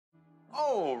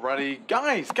Alrighty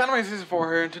guys, Kinda Season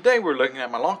 4 here, and today we're looking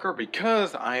at my locker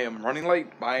because I am running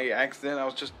late by accident. I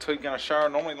was just taking a shower.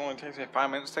 Normally it only takes me 5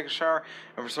 minutes to take a shower,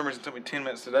 and for some reason it took me 10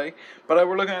 minutes today. But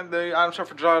we're looking at the item shop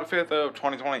for July the 5th of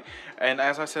 2020, and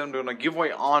as I said, I'm doing a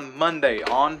giveaway on Monday.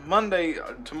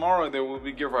 Tomorrow there will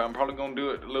be a giveaway. I'm probably going to do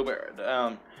it a little bit,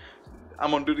 I'm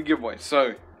going to do the giveaway,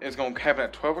 so it's going to happen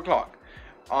at 12 o'clock.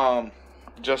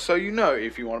 Just so you know,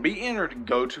 if you want to be entered,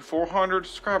 go to 400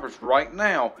 subscribers right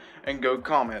now and go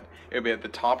comment. It'll be at the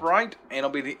top right, and it'll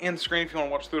be at the end screen if you want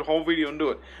to watch through the whole video and do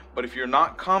it. But if you're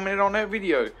not commented on that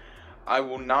video, I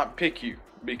will not pick you,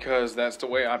 because that's the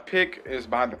way I pick, is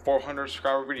by the 400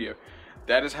 subscriber video.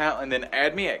 That is how, and then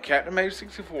add me at Captain Mave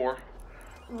 64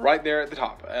 right there at the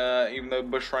top. Even though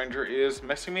BUSHRANGER is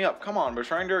messing me up. Come on,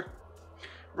 BUSHRANGER.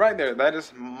 Right there, that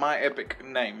is my epic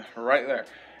name right there.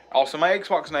 Also, my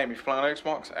Xbox name, if you're playing on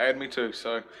Xbox, add me too.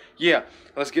 So, yeah,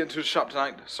 let's get into the shop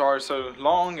tonight. Sorry so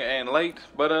long and late,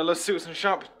 but let's see what's in the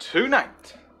shop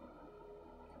tonight.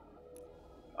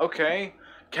 Okay,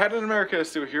 Captain America is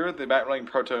still here, the Batwing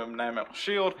Proto Metal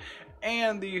Shield,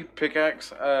 and the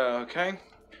pickaxe. Okay,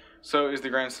 so is the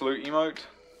Grand Salute emote.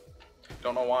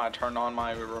 Don't know why I turned on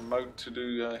my remote to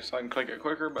do so I can click it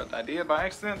quicker, but I did by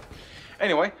accident.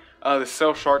 Anyway, the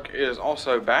Cell Shark is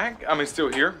also back. I mean, still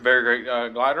here. Very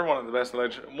great glider. One of the best,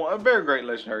 a very great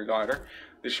legendary glider.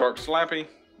 The Shark Slappy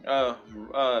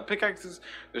pickaxes.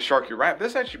 The Sharky Wrap.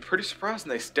 This is actually pretty surprising.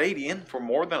 They stayed in for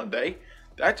more than a day.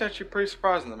 That's actually pretty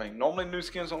surprising to me. Normally, new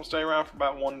skins don't stay around for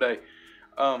about 1 day.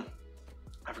 I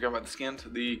forgot about the skins.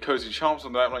 The Cozy Chomps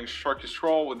with the Batwing Sharky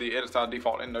Scroll with the edit style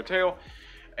default and no tail.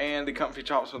 And the Comfy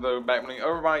Chops with the Batwing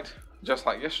Overbite, just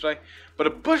like yesterday. But a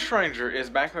Bushranger is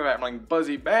back with the Batwing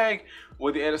Buzzy Bag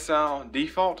with the edit style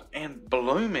default and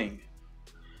blooming.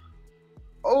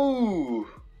 Oh,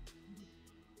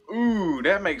 ooh,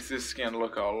 that makes this skin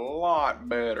look a lot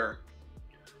better.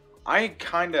 I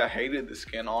kind of hated the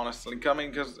skin, honestly,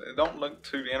 because it don't look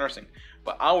too interesting.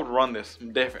 But I would run this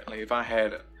definitely if I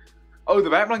had it. Oh, the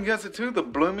Batwing gets it too. The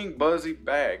blooming Buzzy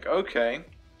Bag. Okay,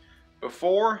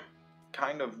 before.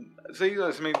 Kind of, see,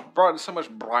 I mean, brought it so much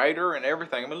brighter and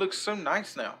everything. I mean, it looks so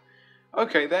nice now.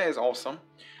 Okay, that is awesome.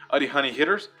 The Honey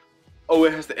Hitters. Oh,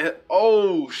 it has the,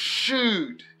 oh,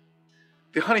 shoot.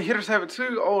 The Honey Hitters have it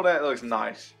too. Oh, that looks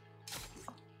nice.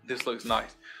 This looks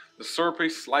nice. The Syrupy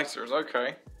Slicers,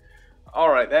 okay.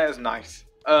 Alright, that is nice.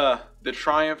 The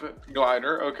Triumph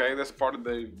Glider, okay, that's part of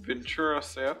the Ventura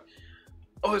set.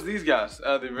 Oh, it's these guys.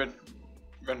 The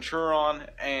Venturon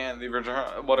and the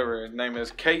Ventura, whatever his name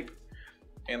is, Cape.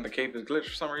 And the cape is glitched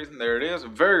for some reason. There it is.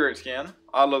 Very great skin.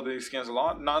 I love these skins a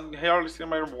lot. Not hardly see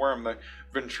anybody wear them though.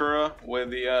 Ventura with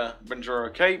the Ventura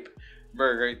cape.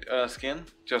 Very great skin.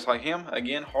 Just like him.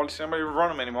 Again, hardly see anybody run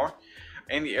them anymore.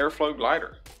 And the Airflow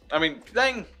glider. I mean,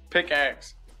 dang,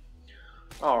 pickaxe.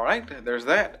 Alright, there's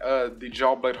that. The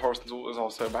Jawblade Horizontal is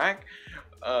also back.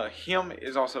 Him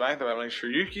is also back. The Batwing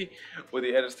Shiryuki with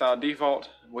the edit style default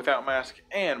without mask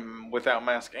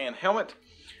and helmet.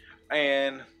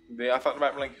 And I thought the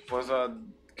Batwing was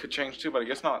could change too, but I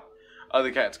guess not.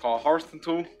 The Cat's Claw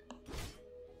Horizontal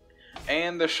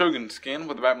and the Shogun skin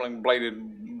with the Batwing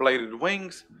bladed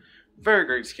wings. Very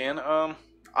great skin. I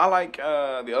like the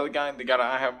other guy, the guy that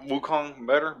I have, Wukong,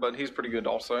 better, but he's pretty good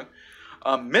also.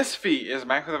 Miss Fee is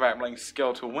back with the Batwing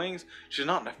skeletal wings. She's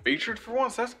not featured for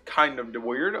once. That's kind of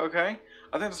weird. Okay,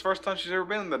 I think it's the first time she's ever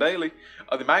been in the daily.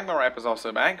 The Magma Wrap is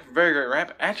also back. Very great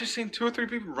wrap. I actually seen 2 or 3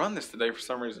 people run this today for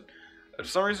some reason. For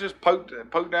some reason, just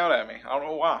poked out at me. I don't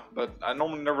know why, but I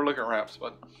normally never look at wraps.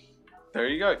 But there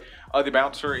you go. The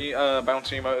bouncy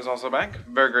emote is also back.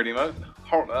 Very great emote.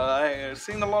 I've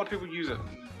seen a lot of people use it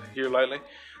here lately.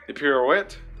 The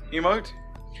pirouette emote.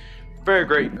 Very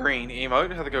great green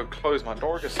emote. I had to go close my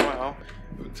door because somehow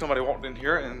somebody walked in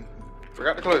here and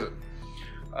forgot to close it.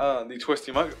 The twist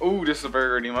emote. Oh, this is a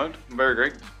very great emote. Very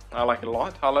great. I like it a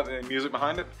lot. I like the music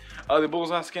behind it. The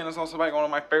Bullseye skin is also back. One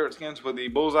of my favorite skins with the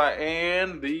Bullseye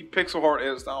and the Pixel Heart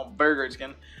edit style. Very great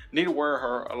skin. Need to wear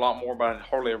her a lot more, but I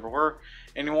hardly ever wear her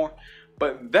anymore.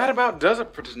 But that about does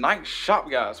it for tonight's shop,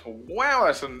 guys. Wow,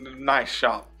 that's a nice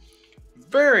shop.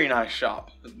 Very nice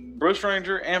shop.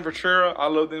 Bushranger and Ventura, I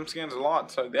love them skins a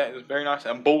lot, so that is very nice.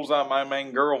 And Bullseye, my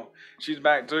main girl, she's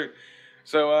back too.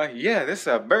 So, yeah, this is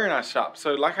a very nice shop.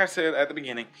 So, like I said at the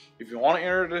beginning, if you want to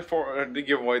enter the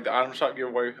giveaway, the item shop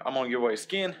giveaway, I'm going to give away a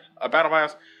skin, a battle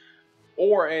pass,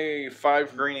 or a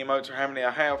 5 green emotes, or how many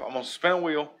I have. I'm going to spin a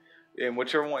wheel, and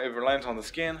whichever one, if it lands on the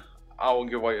skin, I will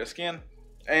give away a skin.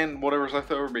 And whatever's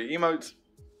left over be emotes,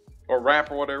 or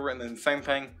wrap, or whatever. And then the same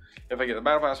thing, if I get the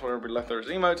battle pass, whatever be left over is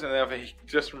emotes. And then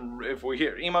if we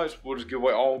hit emotes, we'll just give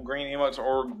away all green emotes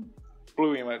or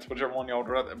blue emotes, whichever one y'all would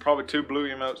rather. Probably 2 blue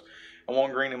emotes and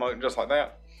 1 green emote, just like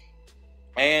that.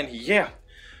 And yeah,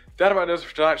 that about does it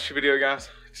for tonight's video, guys.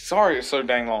 Sorry it's so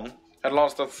dang long. Had a lot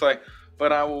of stuff to say,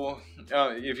 but I will.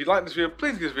 If you like this video,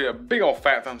 please give this video a big old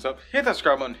fat thumbs up. Hit that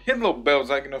subscribe button. Hit the little bell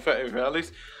so I can know if at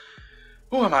least.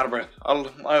 Oh, I'm out of breath. I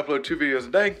upload 2 videos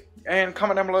a day. And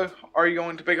comment down below, are you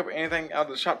going to pick up anything out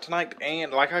of the shop tonight?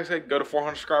 And like I said, go to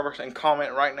 400 subscribers and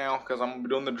comment right now, because I'm going to be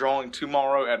doing the drawing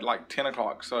tomorrow at like 10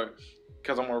 o'clock. So,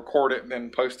 because I'm going to record it and then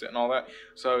post it and all that.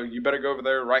 So, you better go over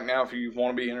there right now if you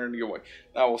want to be entered in the giveaway.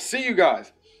 I will see you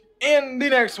guys in the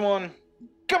next one.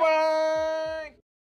 Goodbye!